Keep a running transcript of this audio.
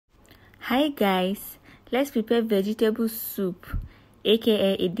Hi guys, let's prepare vegetable soup,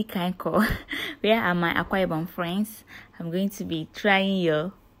 aka Edikaiko. Where are my Akwa Ibom friends? I'm going to be trying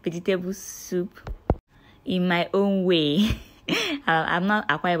your vegetable soup in my own way. I'm not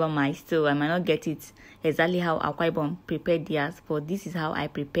Akwa Ibom, so I might not get it exactly how Akwa Ibom prepared theirs, but this is how I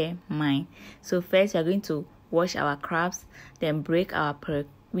prepare mine. So first, we are going to wash our crabs, then break our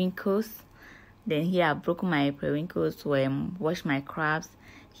periwinkles. Then here I've broken my periwinkles to wash my crabs.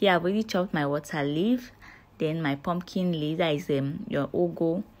 Here I've already chopped my water leaf, then my pumpkin leaf, that is your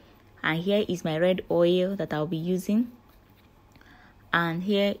ugu, and here is my red oil that I'll be using, and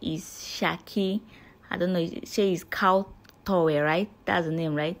here is shaki. I don't know, she is cow towel, right? That's the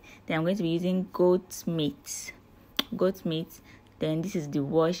name, right? Then I'm going to be using goat meat. Then this is the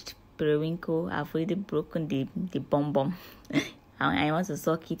washed periwinkle. I've already broken the bum I want to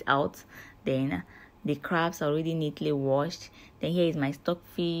suck it out. Then the crabs are already neatly washed. Then here is my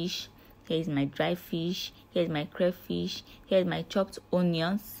stockfish, here is my dry fish, here is my crayfish, here is my chopped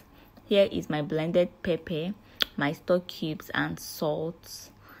onions, here is my blended pepper, my stock cubes and salt.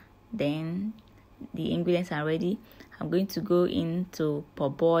 Then the ingredients are ready. I'm going to go in to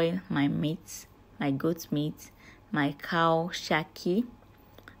parboil my meat, my goat meat, my cow shaki,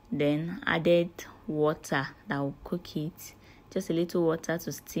 then added water that will cook it, just a little water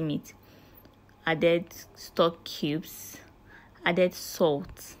to steam it, added stock cubes, added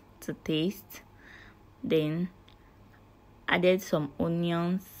salt to taste, then added some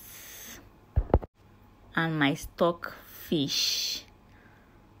onions and my stock fish.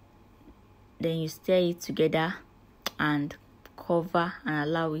 Then you stir it together and cover and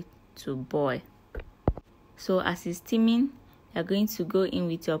allow it to boil. So as it's steaming, you're going to go in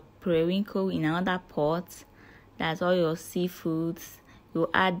with your periwinkle in another pot. That's all your seafoods.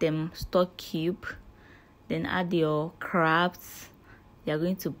 You add them stock cube, then add your crabs. You're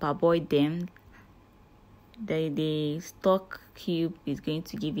going to parboil them. The stock cube is going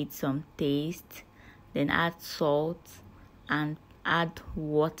to give it some taste. Then add salt and add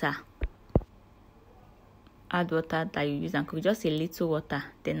water. Add water that you use and cook, just a little water.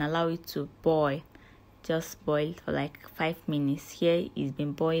 Then allow it to boil. Just boil for like 5 minutes. Here it's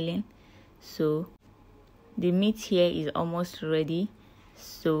been boiling, so the meat here is almost ready.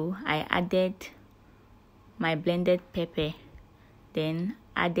 So I added my blended pepper, then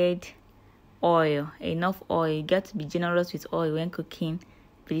added oil, enough oil. You got to be generous with oil when cooking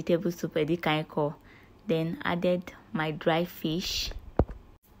vegetable soup, Edikaiko. Then added my dry fish.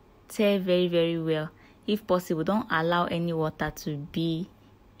 Stir very, very well. If possible, don't allow any water to be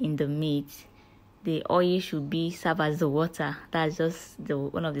in the meat. The oil should be serve as the water. That's just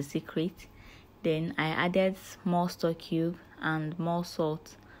one of the secrets. Then I added more stock cube and more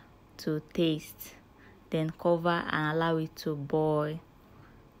salt to taste. Then cover and allow it to boil.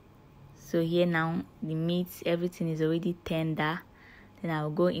 So here now the meat, everything is already tender. Then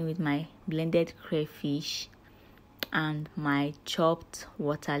I'll go in with my blended crayfish and my chopped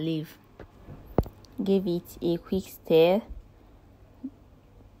water leaf. Give it a quick stir.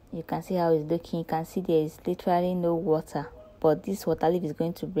 You can see how it's looking. You can see there is literally no water, but this water leaf is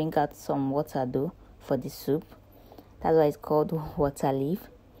going to bring out some water though for the soup. That's why it's called water leaf.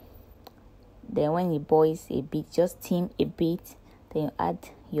 Then when it boils a bit, just steam a bit, then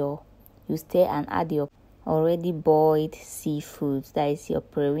you stir and add your already boiled seafood. That is your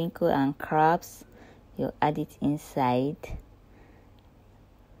periwinkle and crabs. You add it inside,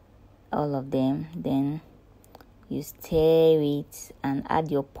 all of them. Then you stir it and add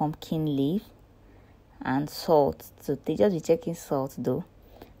your pumpkin leaf and salt. So they just be checking salt though,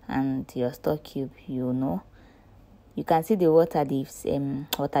 and your stock cube. You can see the water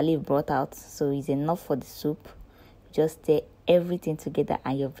leaf brought out, so it's enough for the soup. Just stir everything together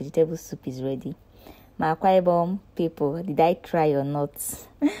and your vegetable soup is ready. My Akwa Ibom people, did I try or not?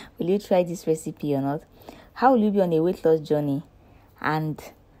 Will you try this recipe or not? How will you be on a weight loss journey and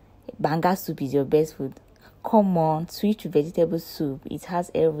banga soup is your best food? Come on, switch to vegetable soup. It has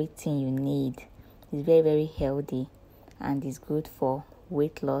everything you need. It's very, very healthy and it's good for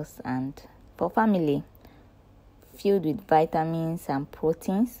weight loss and for family. Filled with vitamins and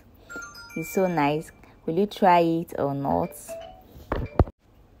proteins. It's so nice. Will you try it or not?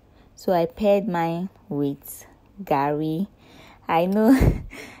 So I paired mine with gari. I know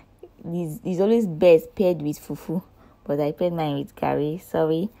it's always best paired with fufu, but I paired mine with gari.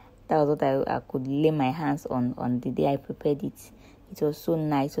 Sorry. That was what I could lay my hands on the day I prepared it. It was so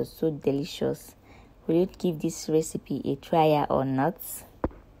nice, it was so delicious. Will you give this recipe a try or not?